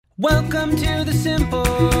Welcome to the Simple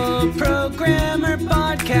Programmer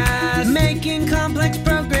Podcast, making complex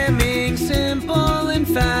programming simple and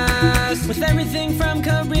fast, with everything from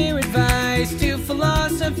career advice to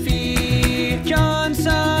philosophy. John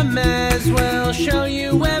Summers will show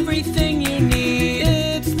you everything you need.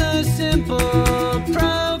 It's the Simple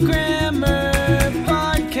Programmer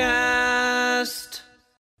Podcast.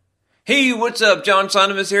 Hey, what's up? John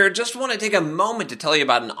Sonnemus here. Just want to take a moment to tell you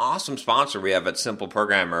about an awesome sponsor we have at Simple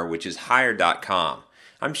Programmer, which is Hired.com.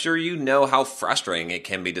 I'm sure you know how frustrating it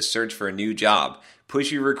can be to search for a new job.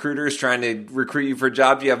 Pushy recruiters trying to recruit you for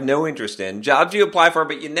jobs you have no interest in, jobs you apply for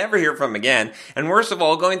but you never hear from again, and worst of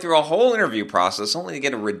all, going through a whole interview process only to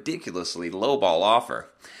get a ridiculously lowball offer.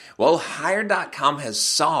 Well, Hired.com has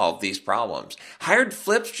solved these problems. Hired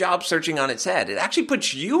flips job searching on its head. It actually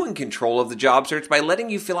puts you in control of the job search by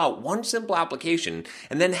letting you fill out one simple application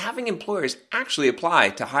and then having employers actually apply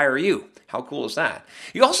to hire you. How cool is that?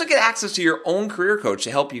 You also get access to your own career coach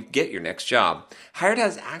to help you get your next job. Hired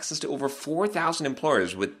has access to over 4,000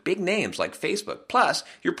 employers with big names like Facebook. Plus,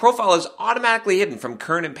 your profile is automatically hidden from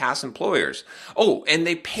current and past employers. Oh, and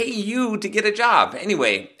they pay you to get a job.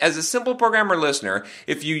 Anyway, as a Simple Programmer listener,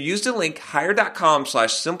 if you use the link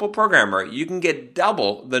hired.com/simpleprogrammer, you can get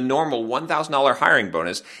double the normal $1,000 hiring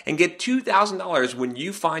bonus and get $2,000 when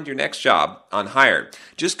you find your next job on Hired.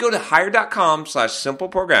 Just go to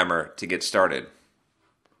hired.com/simpleprogrammer to get started.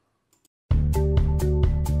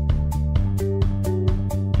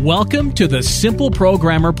 Welcome to the Simple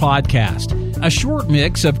Programmer Podcast, a short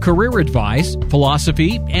mix of career advice,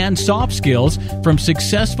 philosophy, and soft skills from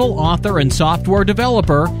successful author and software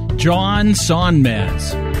developer John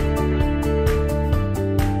Sonmez.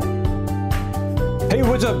 Hey,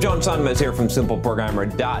 what's up? John Sonmez here from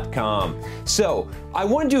SimpleProgrammer.com. So, I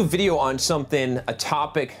want to do a video on a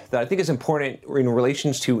topic that I think is important in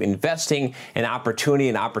relations to investing and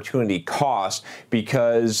opportunity cost,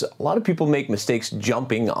 because a lot of people make mistakes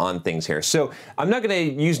jumping on things here. So, I'm not going to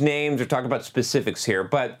use names or talk about specifics here,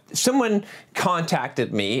 but someone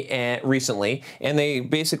contacted me recently, and they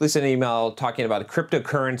basically sent an email talking about a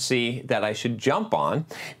cryptocurrency that I should jump on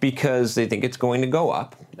because they think it's going to go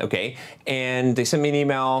up, okay? And they sent me an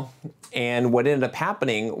email, and what ended up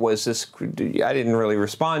happening was this. I didn't really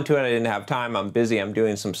respond to it. I didn't have time. I'm busy. I'm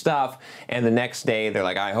doing some stuff. And the next day, they're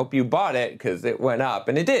like, I hope you bought it because it went up.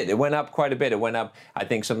 And it did. It went up quite a bit. It went up, I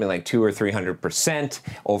think, something like 200 or 300%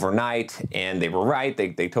 overnight. And they were right. They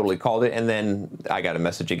totally called it. And then I got a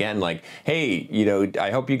message again like, hey,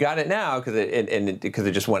 I hope you got it now because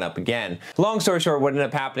it just went up again. Long story short, what ended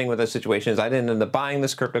up happening with this situation is I didn't end up buying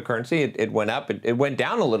this cryptocurrency. It went up. It went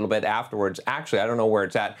down a little bit afterwards. Actually, I don't know where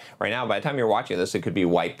it's at right now. By the time you're watching this, it could be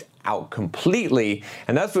wiped out completely.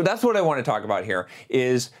 And that's what I want to talk about here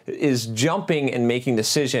is jumping and making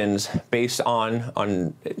decisions based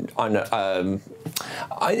on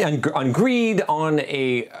greed, on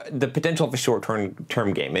the potential of a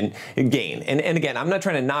short-term gain. And again, I'm not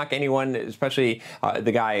trying to knock anyone, especially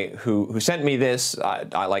the guy who sent me this.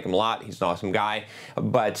 I like him a lot. He's an awesome guy.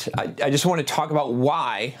 But I just want to talk about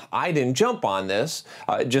why I didn't jump on this,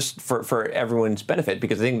 just for everyone's benefit,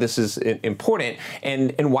 because I think this is important,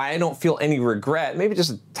 and why I don't feel any regret, maybe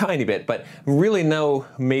just a tiny bit, but really no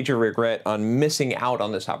major regret on missing out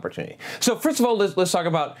on this opportunity. So first of all, let's talk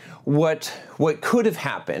about what could have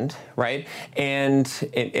happened, right? And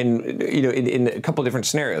in a couple of different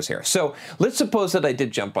scenarios here. So let's suppose that I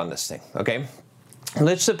did jump on this thing, okay?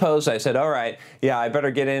 Let's suppose I said, all right, yeah, I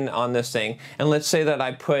better get in on this thing. And let's say that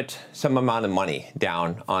I put some amount of money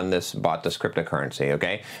down on bought this cryptocurrency,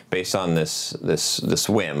 okay? Based on this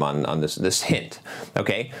whim, on this hint,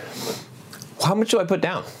 okay? How much do I put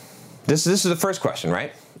down? This is the first question,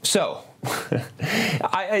 right? So,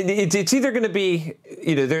 it's either going to be,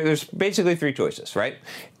 there's basically three choices, right?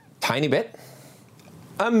 Tiny bit,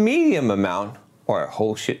 a medium amount, or a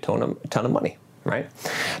whole shit ton of money, right?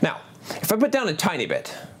 Now, if I put down a tiny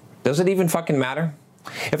bit, does it even fucking matter?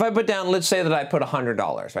 If I put down, let's say that I put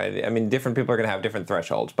 $100, right? I mean, different people are going to have different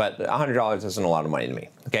thresholds, but $100 isn't a lot of money to me,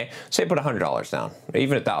 okay? Say I put $100 down,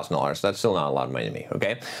 even $1,000, that's still not a lot of money to me,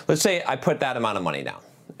 okay? Let's say I put that amount of money down,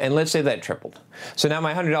 and let's say that it tripled. So now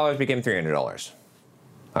my $100 became $300.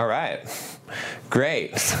 All right,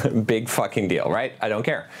 great, big fucking deal, right? I don't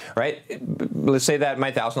care, right? Let's say that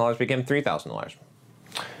my $1,000 became $3,000.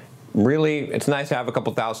 Really, it's nice to have a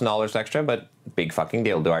couple $1,000s extra, but big fucking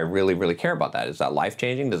deal. Do I really, really care about that? Is that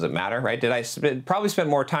life-changing? Does it matter, right? Did I probably spend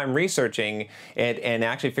more time researching it and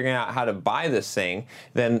actually figuring out how to buy this thing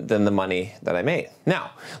than the money that I made?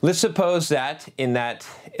 Now, let's suppose that in that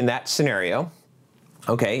scenario,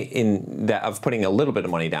 okay, in that of putting a little bit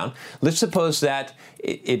of money down. Let's suppose that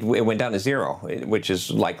it went down to zero, which is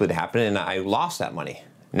likely to happen, and I lost that money.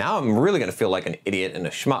 Now I'm really going to feel like an idiot and a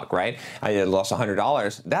schmuck, right? I lost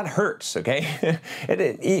 $100. That hurts, okay?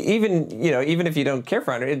 Even if you don't care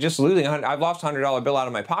for $100, just losing $100. I've lost a $100 bill out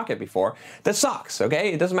of my pocket before. That sucks,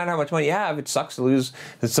 okay? It doesn't matter how much money you have. It sucks to lose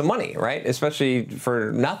some money, right? Especially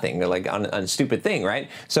for nothing, like on a stupid thing, right?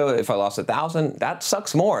 So if I lost $1,000, that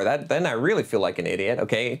sucks more. Then I really feel like an idiot,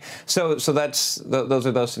 okay? So those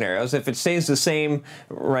are those scenarios. If it stays the same,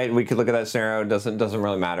 right? We could look at that scenario. It doesn't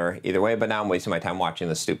really matter either way. But now I'm wasting my time watching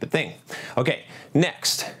this stupid thing. Okay,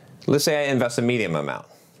 next, let's say I invest a medium amount.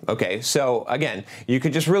 Okay, so again, you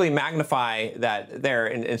could just really magnify that there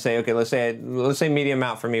and say, okay, let's say medium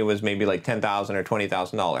amount for me was maybe like $10,000 or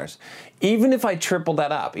 $20,000. Even if I tripled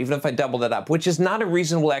that up, even if I doubled that up, which is not a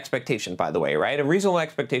reasonable expectation, by the way, right? A reasonable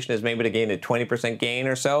expectation is maybe to gain a 20% gain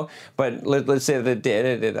or so, but let's say that it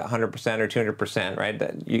did 100% or 200%, right?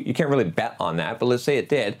 You can't really bet on that, but let's say it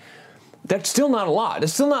did. That's still not a lot.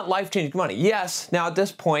 It's still not life-changing money. Yes, now at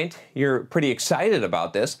this point, you're pretty excited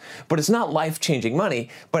about this, but it's not life-changing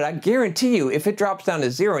money. But I guarantee you, if it drops down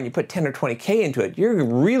to zero and you put 10 or 20K into it, you're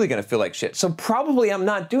really gonna feel like shit. So probably I'm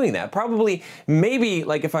not doing that. Probably, maybe,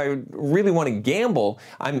 like if I really want to gamble,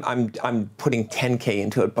 I'm putting 10K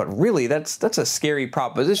into it. But really, that's a scary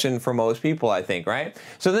proposition for most people, I think, right?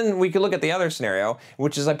 So then we could look at the other scenario,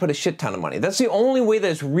 which is I put a shit ton of money. That's the only way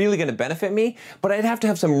that it's really gonna benefit me, but I'd have to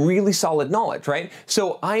have some really solid knowledge, right?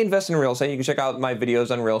 So I invest in real estate. You can check out my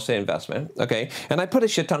videos on real estate investment, okay? And I put a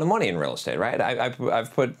shit ton of money in real estate, right?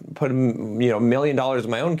 I've put $1 million of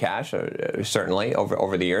my own cash, certainly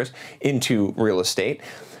over the years, into real estate.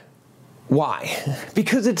 Why?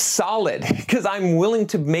 Because it's solid. Because I'm willing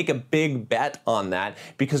to make a big bet on that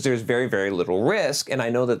because there's very, very little risk, and I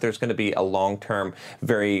know that there's going to be a long-term,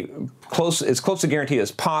 as close to guaranteed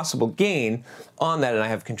as possible gain on that, and I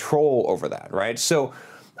have control over that, right? So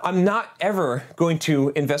I'm not ever going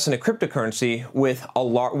to invest in a cryptocurrency with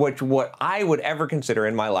what I would ever consider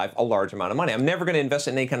in my life a large amount of money. I'm never going to invest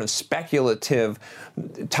in any kind of speculative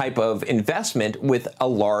type of investment with a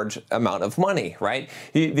large amount of money, right?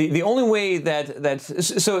 The only way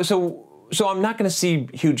so I'm not going to see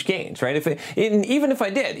huge gains, right? Even if I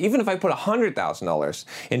put $100,000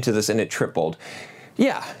 into this and it tripled,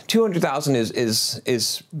 yeah, 200,000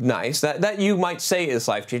 is nice. That you might say is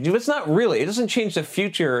life-changing, but it's not really. It doesn't change the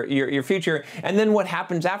future, your future. And then what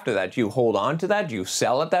happens after that? You hold on to that? You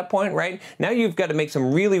sell at that point, right? Now you've got to make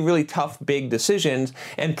some really, really tough, big decisions.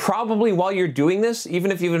 And probably while you're doing this, even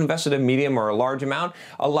if you've invested a medium or a large amount,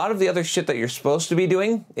 a lot of the other shit that you're supposed to be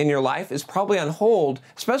doing in your life is probably on hold,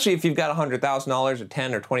 especially if you've got $100,000 or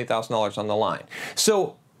 $10,000 or $20,000 on the line.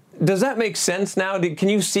 So does that make sense now? Can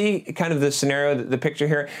you see kind of the scenario, the picture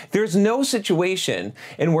here? There's no situation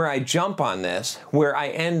in where I jump on this where I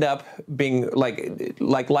end up being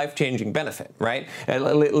like life-changing benefit, right?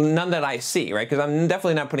 None that I see, right? Because I'm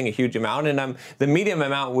definitely not putting a huge amount, and the medium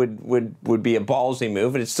amount would be a ballsy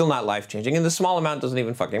move, but it's still not life-changing, and the small amount doesn't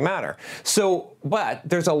even fucking matter. So, but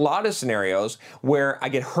there's a lot of scenarios where I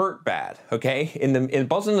get hurt bad, okay?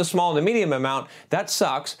 Both in the small and the medium amount, that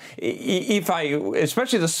sucks.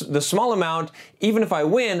 Especially the small amount, even if I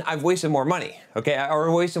win, I've wasted more money, okay?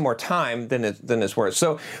 Or wasted more time than it's worth.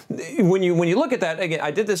 So when you look at that, again, I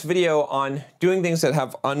did this video on doing things that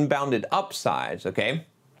have unbounded upsides, okay?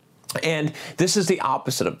 And this is the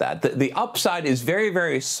opposite of that. The upside is very,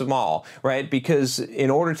 very small, right? Because in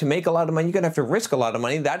order to make a lot of money, you're going to have to risk a lot of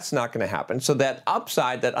money. That's not going to happen. So that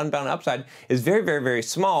upside, that unbounded upside, is very, very, very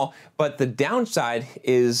small. But the downside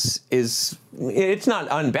is it's not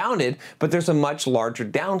unbounded, but there's a much larger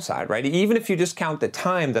downside, right? Even if you just count the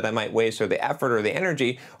time that I might waste or the effort or the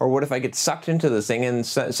energy, or what if I get sucked into this thing and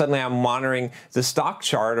suddenly I'm monitoring the stock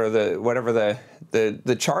chart or whatever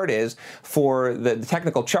the chart is for the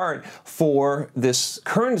technical chart for this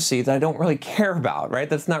currency that I don't really care about, right?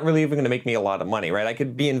 That's not really even going to make me a lot of money, right? I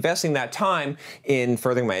could be investing that time in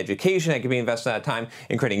furthering my education. I could be investing that time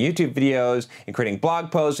in creating YouTube videos, in creating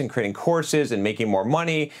blog posts, in creating courses, and making more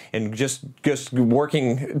money, and just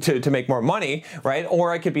working to make more money, right?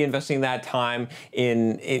 Or I could be investing that time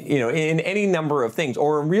in any number of things,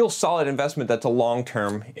 or a real solid investment that's a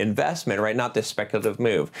long-term investment, right? Not this speculative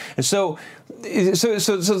move. And so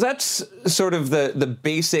that's sort of the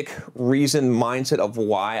basic reason, mindset of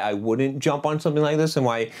why I wouldn't jump on something like this, and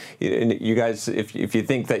why you guys, if you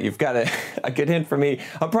think that you've got a good hint for me,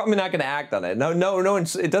 I'm probably not going to act on it. No,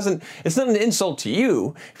 it doesn't. It's not an insult to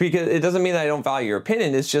you, because it doesn't mean that I don't value your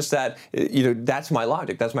opinion. It's just that that's my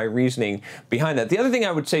logic. That's my reasoning behind that. The other thing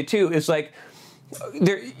I would say too is, like,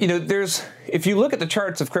 there's if you look at the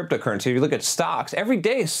charts of cryptocurrency, if you look at stocks, every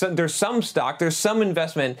day there's some stock, there's some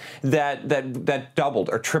investment that doubled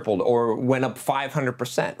or tripled or went up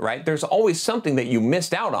 500%, right? There's always something that you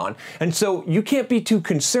missed out on. And so you can't be too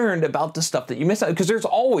concerned about the stuff that you miss out, because there's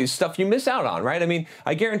always stuff you miss out on, right? I mean,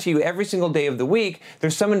 I guarantee you every single day of the week,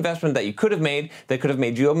 there's some investment that you could have made that could have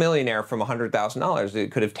made you a millionaire from $100,000.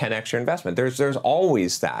 It could have 10x your investment. There's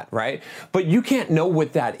always that, right? But you can't know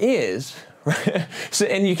what that is. Right? So,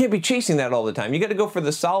 and you can't be chasing that all the time. You got to go for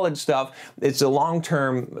the solid stuff. It's the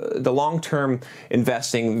long-term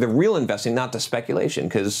investing, the real investing, not the speculation,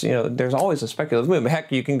 because there's always a speculative move.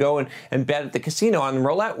 Heck, you can go and bet at the casino on the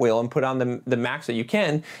roulette wheel and put on the max that you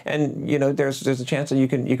can, and there's a chance that you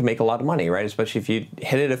can make a lot of money, right? Especially if you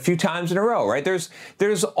hit it a few times in a row, right?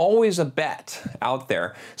 There's always a bet out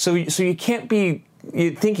there. So you can't be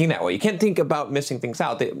thinking that way. You can't think about missing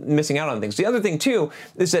out on things. The other thing too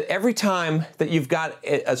is that every time that you've got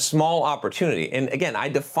a small opportunity, and again, I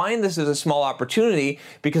define this as a small opportunity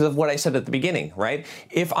because of what I said at the beginning, right?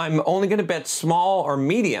 If I'm only going to bet small or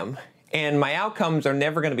medium, and my outcomes are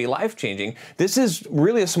never going to be life-changing, this is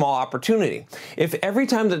really a small opportunity. If every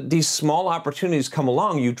time that these small opportunities come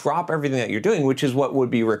along, you drop everything that you're doing, which is what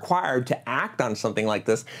would be required to act on something like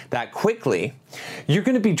this that quickly, you're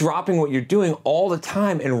going to be dropping what you're doing all the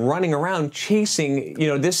time and running around chasing.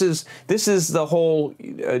 This is the whole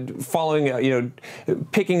following.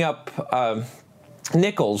 Picking up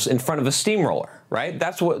nickels in front of a steamroller. Right?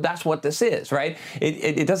 That's what this is, right?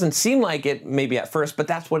 It doesn't seem like it maybe at first, but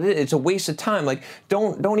that's what it is. It's a waste of time. Like,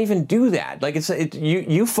 don't even do that. Like,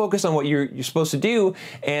 you focus on what you're supposed to do,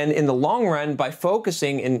 and in the long run, by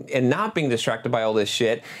focusing and not being distracted by all this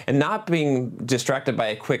shit and not being distracted by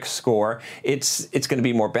a quick score, it's going to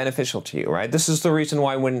be more beneficial to you, right? This is the reason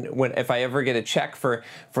why when if I ever get a check for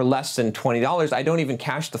less than $20, I don't even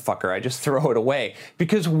cash the fucker. I just throw it away,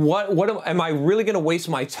 because what am I really going to waste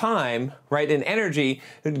my time, right, and energy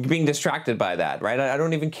being distracted by that, right? I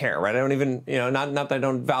don't even care, right? I don't even, not that I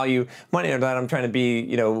don't value money or that I'm trying to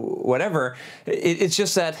be, whatever. It's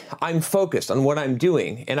just that I'm focused on what I'm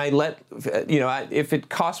doing, and I let, if it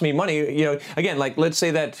costs me money, again, like let's say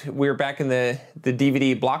that we're back in the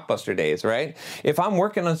DVD Blockbuster days, right? If I'm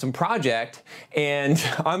working on some project and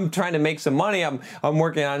I'm trying to make some money, I'm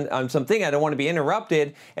working on something, I don't want to be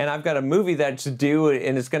interrupted, and I've got a movie that's due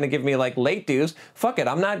and it's going to give me like late dues, fuck it,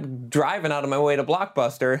 I'm not driving out of my way to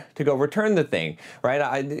Blockbuster to go return the thing, right?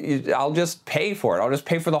 I'll just pay for it. I'll just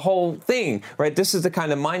pay for the whole thing, right? This is the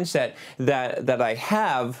kind of mindset that I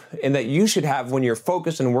have and that you should have when you're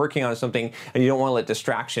focused and working on something and you don't want to let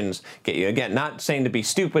distractions get you. Again, not saying to be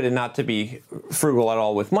stupid and not to be frugal at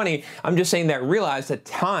all with money. I'm just saying that realize that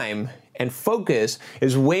time and focus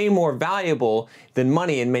is way more valuable than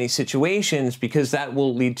money in many situations, because that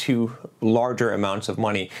will lead to larger amounts of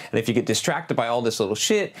money. And if you get distracted by all this little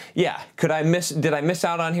shit, yeah, did I miss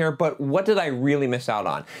out on here? But what did I really miss out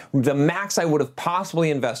on? The max I would have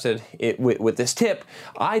possibly invested with this tip,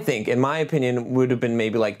 I think, in my opinion, would have been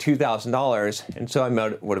maybe like $2,000. And so I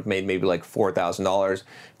would have made maybe like $4,000.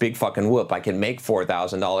 Big fucking whoop. I can make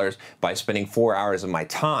 $4,000 by spending 4 hours of my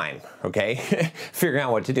time, okay? Figuring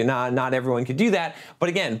out what to do. Not everyone could do that.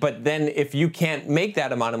 But then if you can't make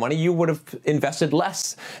that amount of money, you would have invested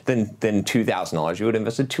less than $2,000. You would have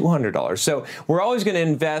invested $200. So we're always going to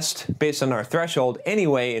invest based on our threshold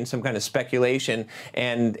anyway in some kind of speculation,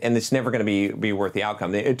 and it's never going to be worth the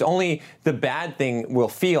outcome. It's only the bad thing we'll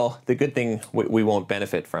feel, the good thing we won't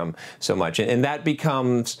benefit from so much. And that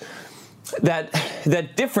becomes...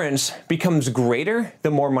 That difference becomes greater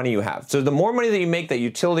the more money you have. So the more money that you make, the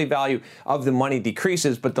utility value of the money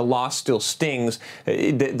decreases, but the loss still stings.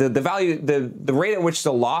 The rate at which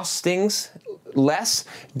the loss stings less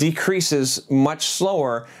decreases much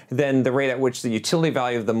slower than the rate at which the utility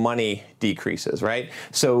value of the money decreases, right?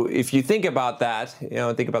 So if you think about that,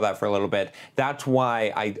 think about that for a little bit. That's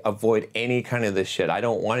why I avoid any kind of this shit. I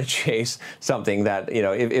don't want to chase something that,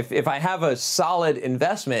 if I have a solid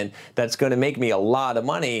investment that's going to make me a lot of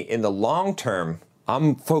money in the long term,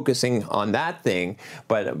 I'm focusing on that thing,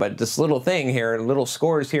 but this little thing here, little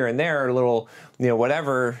scores here and there, little,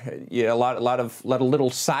 whatever, a lot of little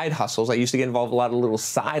side hustles. I used to get involved in a lot of little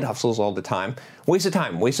side hustles all the time. Waste of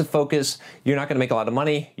time, waste of focus. You're not going to make a lot of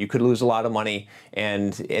money. You could lose a lot of money,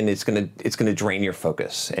 and it's gonna drain your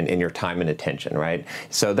focus and your time and attention, right?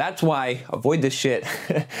 So that's why avoid this shit.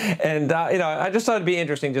 And I just thought it'd be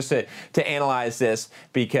interesting just to analyze this,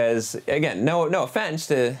 because again, no offense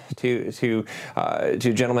to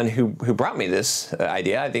gentlemen who brought me this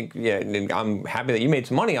idea. I think I'm happy that you made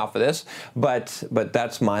some money off of this, but not, but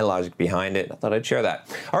that's my logic behind it. I thought I'd share that.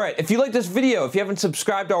 All right, if you like this video, if you haven't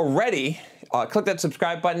subscribed already, click that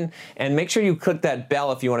subscribe button and make sure you click that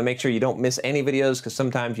bell if you want to make sure you don't miss any videos, because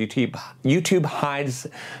sometimes YouTube hides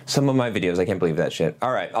some of my videos. I can't believe that shit.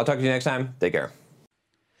 All right, I'll talk to you next time. Take care.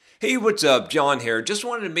 Hey, what's up? John here. Just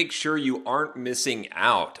wanted to make sure you aren't missing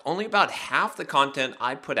out. Only about half the content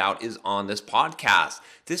I put out is on this podcast.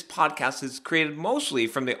 This podcast is created mostly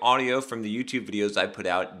from the audio from the YouTube videos I put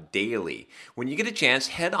out daily. When you get a chance,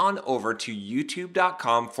 head on over to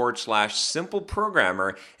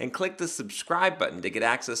youtube.com/simpleprogrammer and click the subscribe button to get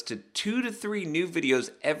access to 2 to 3 new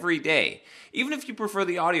videos every day. Even if you prefer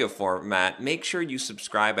the audio format, make sure you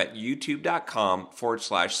subscribe at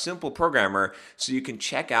youtube.com/simpleprogrammer so you can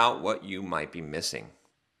check out what you might be missing.